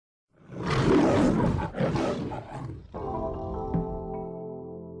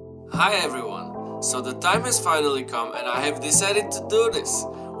Hi everyone! So the time has finally come and I have decided to do this.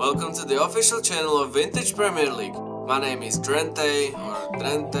 Welcome to the official channel of Vintage Premier League. My name is Drente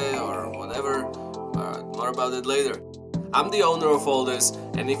or whatever, more about it later. I'm the owner of all this,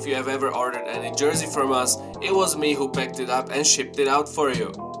 and if you have ever ordered any jersey from us, it was me who packed it up and shipped it out for you.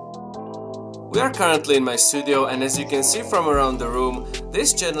 We are currently in my studio, and as you can see from around the room,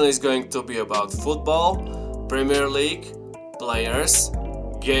 this channel is going to be about football, Premier League, players,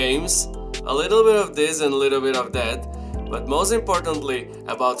 games, a little bit of this and a little bit of that, but most importantly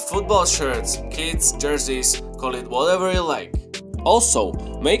about football shirts, kits, jerseys, call it whatever you like. Also,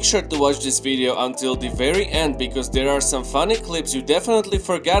 make sure to watch this video until the very end because there are some funny clips you definitely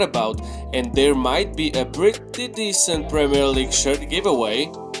forgot about, and there might be a pretty decent Premier League shirt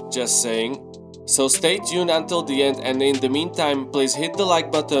giveaway, just saying. So stay tuned until the end, and in the meantime please hit the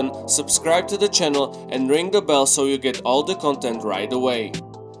like button, subscribe to the channel and ring the bell so you get all the content right away.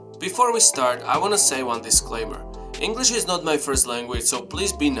 Before we start, I wanna say one disclaimer. English is not my first language, so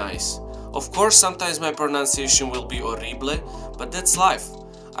please be nice. Of course, sometimes my pronunciation will be horrible, but that's life.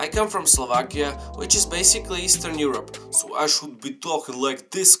 I come from Slovakia, which is basically Eastern Europe, so I should be talking like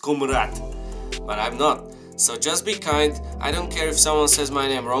this, comrade. But I'm not. So just be kind. I don't care if someone says my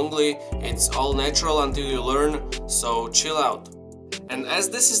name wrongly, it's all natural until you learn, so chill out. And as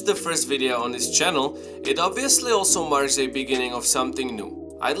this is the first video on this channel, it obviously also marks a beginning of something new.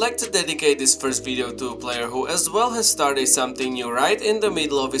 I'd like to dedicate this first video to a player who as well has started something new right in the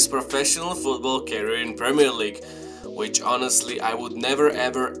middle of his professional football career in Premier League, which honestly I would never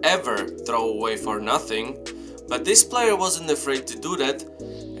ever throw away for nothing. But this player wasn't afraid to do that,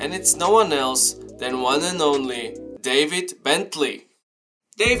 and it's no one else than one and only David Bentley.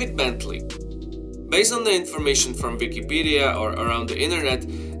 David Bentley. Based on the information from Wikipedia or around the internet,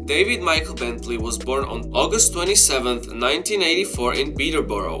 David Michael Bentley was born on August 27th, 1984 in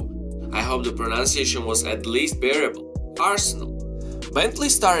Peterborough. I hope the pronunciation was at least bearable. Arsenal. Bentley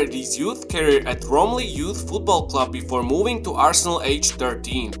started his youth career at Romley Youth Football Club before moving to Arsenal aged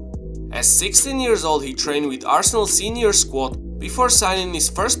 13. At 16 years old he trained with Arsenal senior squad before signing his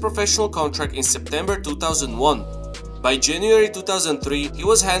first professional contract in September 2001. By January 2003, he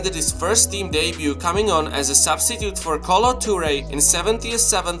was handed his first team debut, coming on as a substitute for Kolo Touré in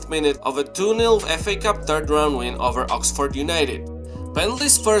 77th minute of a 2-0 FA Cup third round win over Oxford United.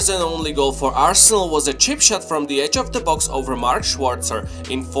 Bentley's first and only goal for Arsenal was a chip shot from the edge of the box over Mark Schwarzer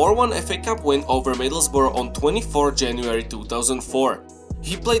in 4-1 FA Cup win over Middlesbrough on 24 January 2004.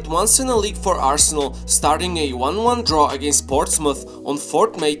 He played once in a league for Arsenal, starting a 1-1 draw against Portsmouth on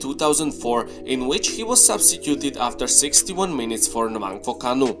 4th May 2004, in which he was substituted after 61 minutes for Nwankwo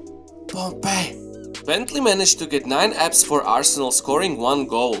Kanu. Pompey! Bentley managed to get 9 apps for Arsenal, scoring 1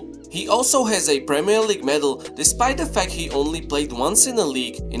 goal. He also has a Premier League medal, despite the fact he only played once in a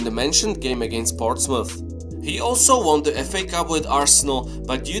league in the mentioned game against Portsmouth. He also won the FA Cup with Arsenal,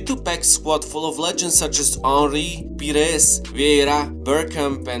 but due to Peck's squad full of legends such as Henry, Pires, Vieira,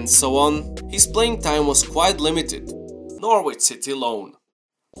 Bergkamp and so on, his playing time was quite limited. Norwich City loan.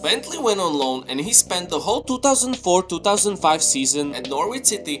 Bentley went on loan and he spent the whole 2004-2005 season at Norwich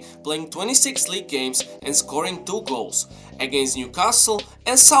City, playing 26 league games and scoring 2 goals against Newcastle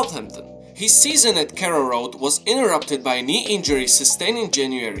and Southampton. His season at Carrow Road was interrupted by a knee injury sustained in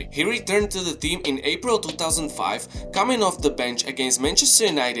January. He returned to the team in April 2005, coming off the bench against Manchester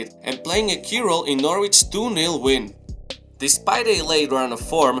United and playing a key role in Norwich's 2-0 win. Despite a late run of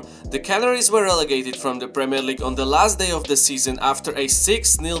form, the Canaries were relegated from the Premier League on the last day of the season after a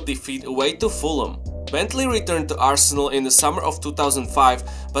 6-0 defeat away to Fulham. Bentley returned to Arsenal in the summer of 2005,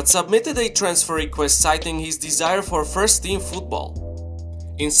 but submitted a transfer request citing his desire for first-team football.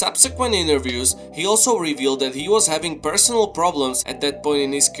 In subsequent interviews, he also revealed that he was having personal problems at that point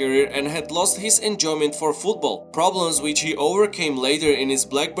in his career and had lost his enjoyment for football, problems which he overcame later in his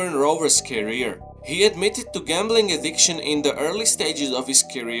Blackburn Rovers career. He admitted to gambling addiction in the early stages of his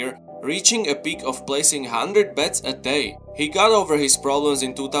career, reaching a peak of placing 100 bets a day. He got over his problems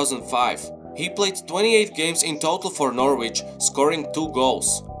in 2005. He played 28 games in total for Norwich, scoring 2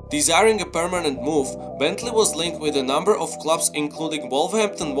 goals. Desiring a permanent move, Bentley was linked with a number of clubs including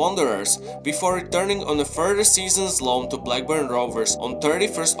Wolverhampton Wanderers before returning on a further season's loan to Blackburn Rovers on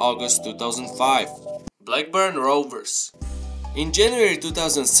 31st August 2005. Blackburn Rovers. In January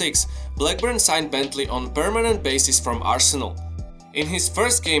 2006, Blackburn signed Bentley on permanent basis from Arsenal. In his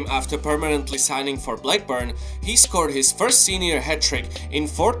first game after permanently signing for Blackburn, he scored his first senior hat-trick in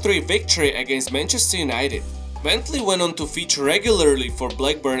 4-3 victory against Manchester United. Bentley went on to feature regularly for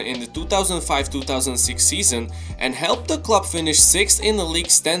Blackburn in the 2005-2006 season and helped the club finish 6th in the league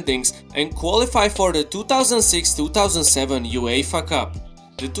standings and qualify for the 2006-2007 UEFA Cup.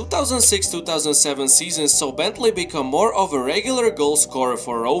 The 2006-2007 season saw Bentley become more of a regular goal scorer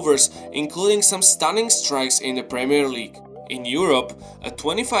for Rovers, including some stunning strikes in the Premier League. In Europe, a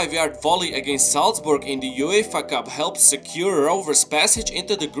 25-yard volley against Salzburg in the UEFA Cup helped secure Rovers' passage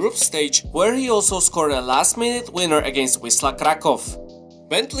into the group stage, where he also scored a last-minute winner against Wisla Krakow.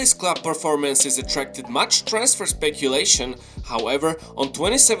 Bentley's club performances attracted much transfer speculation. However, on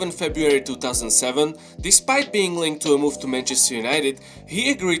 27 February 2007, despite being linked to a move to Manchester United,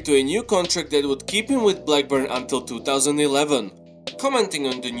 he agreed to a new contract that would keep him with Blackburn until 2011. Commenting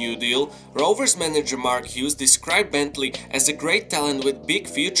on the new deal, Rovers manager Mark Hughes described Bentley as a great talent with big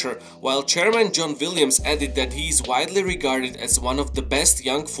future, while chairman John Williams added that he is widely regarded as one of the best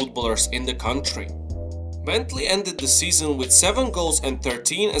young footballers in the country. Bentley ended the season with 7 goals and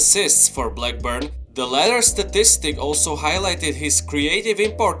 13 assists for Blackburn. The latter statistic also highlighted his creative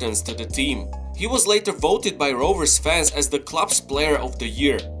importance to the team. He was later voted by Rovers fans as the club's player of the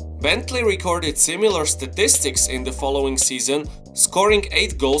year. Bentley recorded similar statistics in the following season, scoring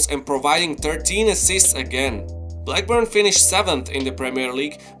 8 goals and providing 13 assists again. Blackburn finished 7th in the Premier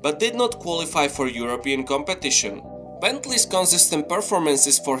League but did not qualify for European competition. Bentley's consistent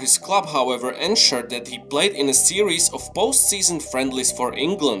performances for his club, however, ensured that he played in a series of post-season friendlies for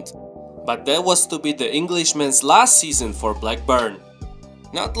England. But that was to be the Englishman's last season for Blackburn.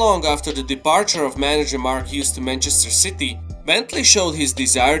 Not long after the departure of manager Mark Hughes to Manchester City, Bentley showed his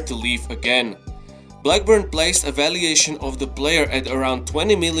desire to leave again. Blackburn placed a valuation of the player at around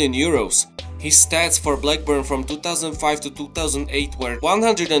 20 million euros. His stats for Blackburn from 2005 to 2008 were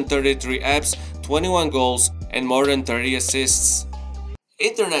 133 apps, 21 goals and more than 30 assists.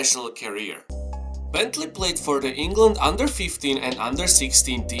 International career. Bentley played for the England under-15 and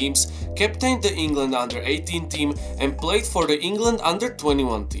under-16 teams, captained the England under-18 team and played for the England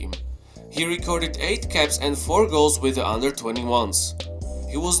under-21 team. He recorded 8 caps and 4 goals with the under-21s.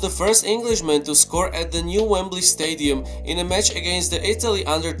 He was the first Englishman to score at the new Wembley Stadium in a match against the Italy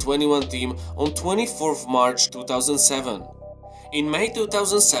under-21 team on 24th March 2007. In May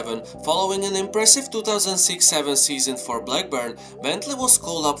 2007, following an impressive 2006-07 season for Blackburn, Bentley was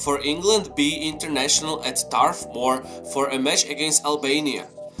called up for England B international at Turf Moor for a match against Albania.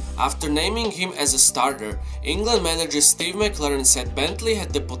 After naming him as a starter, England manager Steve McLaren said Bentley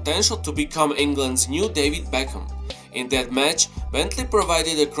had the potential to become England's new David Beckham. In that match, Bentley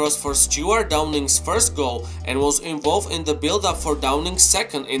provided a cross for Stuart Downing's first goal and was involved in the build-up for Downing's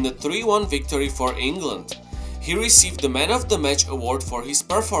second in the 3-1 victory for England. He received the Man of the Match award for his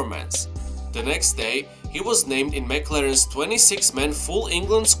performance. The next day, he was named in McLaren's 26-man full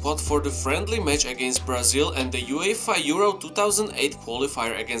England squad for the friendly match against Brazil and the UEFA Euro 2008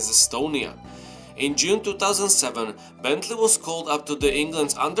 qualifier against Estonia. In June 2007, Bentley was called up to the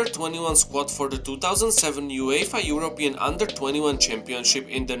England's under-21 squad for the 2007 UEFA European Under-21 Championship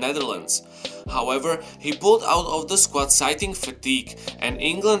in the Netherlands. However, he pulled out of the squad citing fatigue, and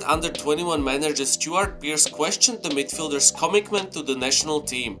England under-21 manager Stuart Pearce questioned the midfielder's commitment to the national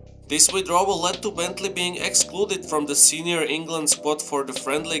team. This withdrawal led to Bentley being excluded from the senior England squad for the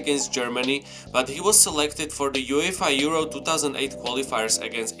friendly against Germany, but he was selected for the UEFA Euro 2008 qualifiers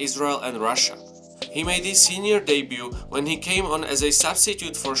against Israel and Russia. He made his senior debut when he came on as a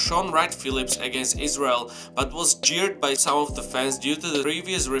substitute for Sean Wright-Phillips against Israel, but was jeered by some of the fans due to the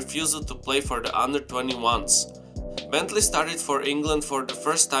previous refusal to play for the under-21s. Bentley started for England for the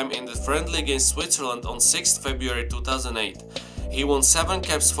first time in the friendly against Switzerland on 6 February 2008. He won 7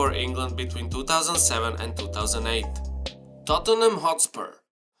 caps for England between 2007 and 2008. Tottenham Hotspur.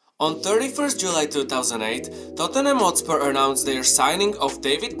 On 31st July 2008, Tottenham Hotspur announced their signing of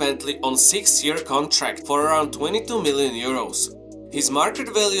David Bentley on a 6-year contract for around 22 million euros. His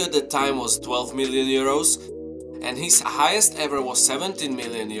market value at the time was 12 million euros and his highest ever was 17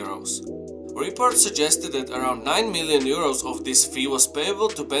 million euros. Reports suggested that around 9 million euros of this fee was payable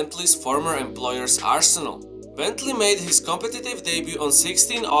to Bentley's former employers Arsenal. Bentley made his competitive debut on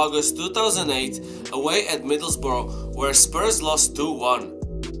 16 August 2008 away at Middlesbrough, where Spurs lost 2-1.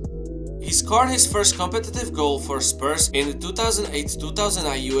 He scored his first competitive goal for Spurs in the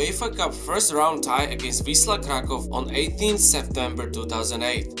 2008-2009 UEFA Cup first round tie against Wisla Krakow on 18 September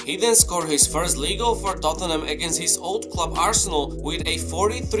 2008. He then scored his first league goal for Tottenham against his old club Arsenal with a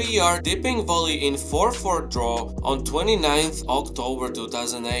 43-yard dipping volley in 4-4 draw on 29 October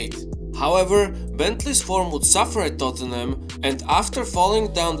 2008. However, Bentley's form would suffer at Tottenham, and after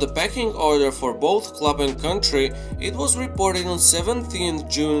falling down the pecking order for both club and country, it was reported on 17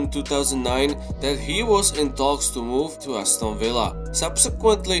 June 2009 that he was in talks to move to Aston Villa.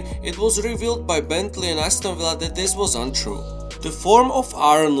 Subsequently, it was revealed by Bentley and Aston Villa that this was untrue. The form of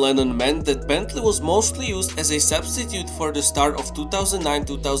Aaron Lennon meant that Bentley was mostly used as a substitute for the start of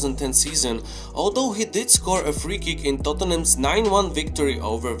 2009-2010 season, although he did score a free kick in Tottenham's 9-1 victory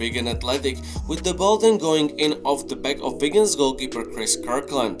over Wigan Athletic, with the ball then going in off the back of Wigan's goalkeeper Chris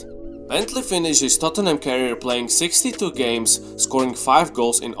Kirkland. Bentley finished his Tottenham career playing 62 games, scoring 5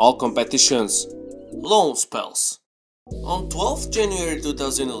 goals in all competitions. Loan spells. On 12th January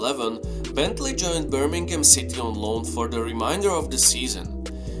 2011, Bentley joined Birmingham City on loan for the remainder of the season.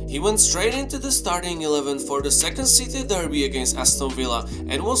 He went straight into the starting 11 for the second City derby against Aston Villa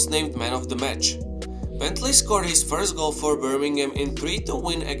and was named man of the match. Bentley scored his first goal for Birmingham in 3-2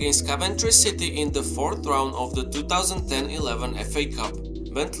 win against Coventry City in the 4th round of the 2010-11 FA Cup.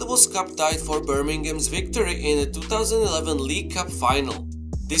 Bentley was cup-tied for Birmingham's victory in the 2011 League Cup final.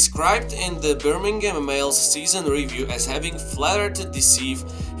 Described in the Birmingham Mail's season review as having flattered to deceive,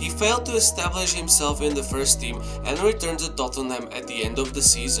 he failed to establish himself in the first team and returned to Tottenham at the end of the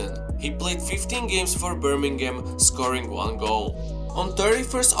season. He played 15 games for Birmingham, scoring 1 goal. On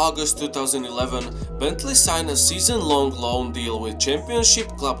 31st August 2011, Bentley signed a season-long loan deal with Championship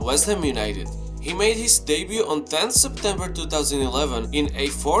club West Ham United. He made his debut on 10th September 2011 in a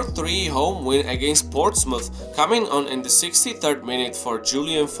 4-3 home win against Portsmouth, coming on in the 63rd minute for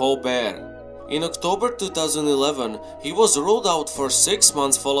Julien Faubert. In October 2011, he was ruled out for 6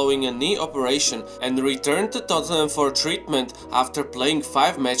 months following a knee operation and returned to Tottenham for treatment after playing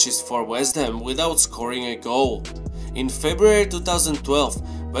 5 matches for West Ham without scoring a goal. In February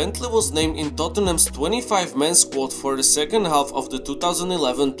 2012, Bentley was named in Tottenham's 25-man squad for the second half of the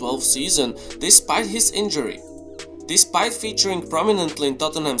 2011-12 season, despite his injury. Despite featuring prominently in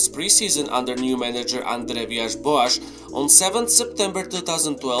Tottenham's pre-season under new manager Andre Villas-Boas, on 7th September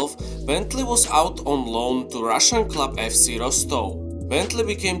 2012, Bentley was out on loan to Russian club FC Rostov. Bentley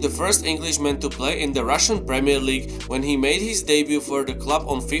became the first Englishman to play in the Russian Premier League when he made his debut for the club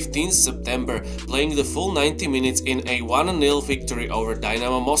on 15th September, playing the full 90 minutes in a 1-0 victory over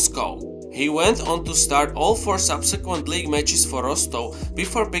Dynamo Moscow. He went on to start all 4 subsequent league matches for Rostov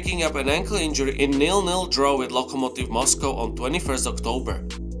before picking up an ankle injury in 0-0 draw with Lokomotiv Moscow on 21st October.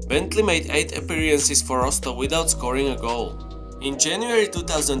 Bentley made 8 appearances for Rostov without scoring a goal. In January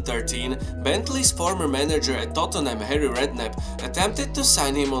 2013, Bentley's former manager at Tottenham, Harry Redknapp, attempted to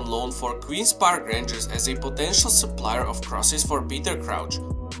sign him on loan for Queen's Park Rangers as a potential supplier of crosses for Peter Crouch.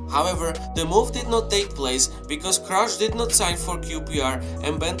 However, the move did not take place because Crouch did not sign for QPR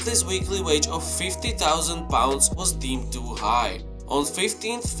and Bentley's weekly wage of £50,000 was deemed too high. On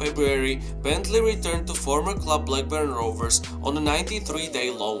 15th February, Bentley returned to former club Blackburn Rovers on a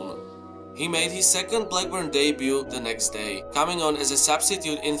 93-day loan. He made his second Blackburn debut the next day, coming on as a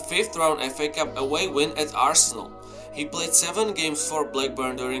substitute in 5th round FA Cup away win at Arsenal. He played 7 games for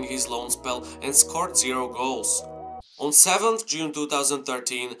Blackburn during his loan spell and scored 0 goals. On 7th June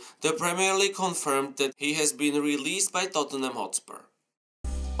 2013, the Premier League confirmed that he has been released by Tottenham Hotspur.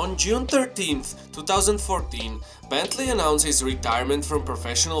 On June 13, 2014, Bentley announced his retirement from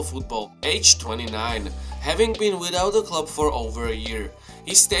professional football, aged 29, having been without the club for over a year.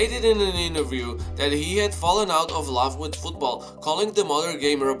 He stated in an interview that he had fallen out of love with football, calling the modern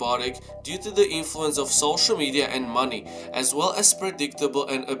game robotic due to the influence of social media and money, as well as predictable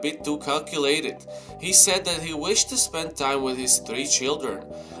and a bit too calculated. He said that he wished to spend time with his 3 children.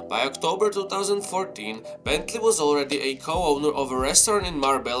 By October 2014, Bentley was already a co-owner of a restaurant in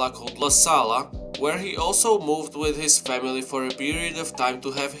Marbella called La Sala, where he also moved with his family for a period of time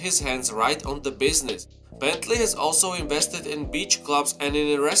to have his hands right on the business. Bentley has also invested in beach clubs and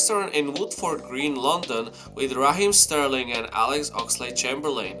in a restaurant in Woodford Green, London, with Raheem Sterling and Alex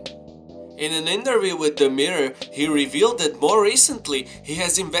Oxlade-Chamberlain. In an interview with The Mirror, he revealed that more recently he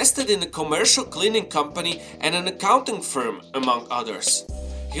has invested in a commercial cleaning company and an accounting firm, among others.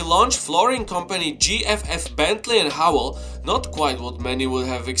 He launched flooring company GFF Bentley & Howell, not quite what many would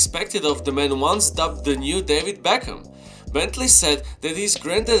have expected of the man once dubbed the new David Beckham. Bentley said that his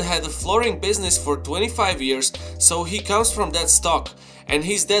granddad had a flooring business for 25 years, so he comes from that stock, and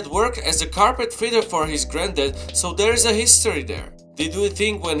his dad worked as a carpet fitter for his granddad, so there is a history there. Did we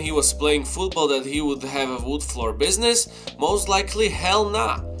think when he was playing football that he would have a wood floor business? Most likely hell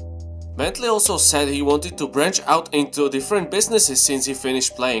nah. Bentley also said he wanted to branch out into different businesses since he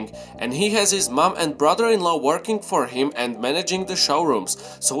finished playing, and he has his mom and brother-in-law working for him and managing the showrooms,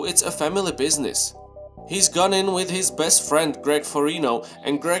 so it's a family business. He's gone in with his best friend Greg Forino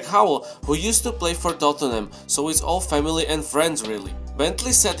and Greg Howell, who used to play for Tottenham, so it's all family and friends really.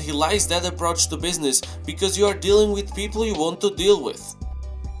 Bentley said he likes that approach to business because you are dealing with people you want to deal with.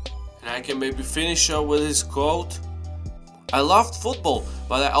 And I can maybe finish up with his quote. I loved football,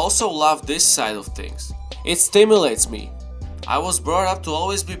 but I also love this side of things. It stimulates me. I was brought up to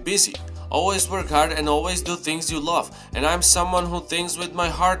always be busy, always work hard and always do things you love, and I'm someone who thinks with my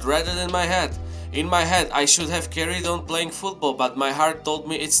heart rather than my head. In my head I should have carried on playing football, but my heart told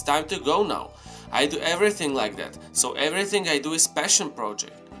me it's time to go now. I do everything like that, so everything I do is passion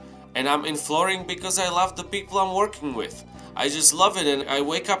project. And I'm in flooring because I love the people I'm working with. I just love it and I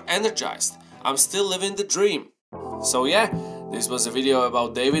wake up energized. I'm still living the dream. So yeah, this was a video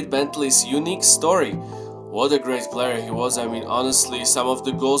about David Bentley's unique story. What a great player he was. I mean, honestly, some of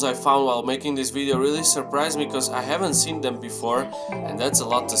the goals I found while making this video really surprised me because I haven't seen them before, and that's a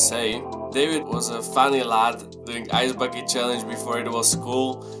lot to say. David was a funny lad, doing ice bucket challenge before it was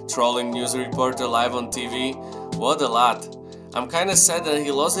cool, trolling news reporter live on TV. What a lad. I'm kinda sad that he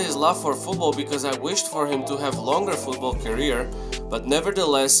lost his love for football because I wished for him to have longer football career, but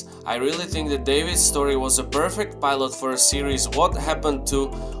nevertheless, I really think that David's story was a perfect pilot for a series What Happened To,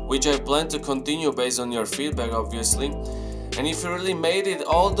 which I plan to continue based on your feedback obviously. And if you really made it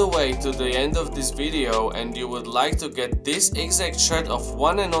all the way to the end of this video and you would like to get this exact shirt of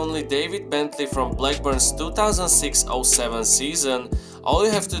one and only David Bentley from Blackburn's 2006-07 season, all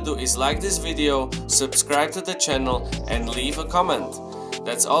you have to do is like this video, subscribe to the channel and leave a comment.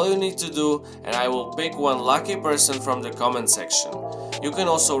 That's all you need to do, and I will pick one lucky person from the comment section. You can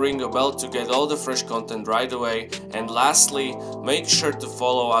also ring a bell to get all the fresh content right away, and lastly, make sure to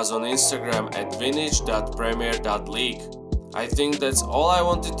follow us on Instagram at vintage.premier.league. I think that's all I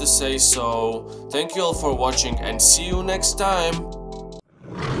wanted to say, so thank you all for watching and see you next time!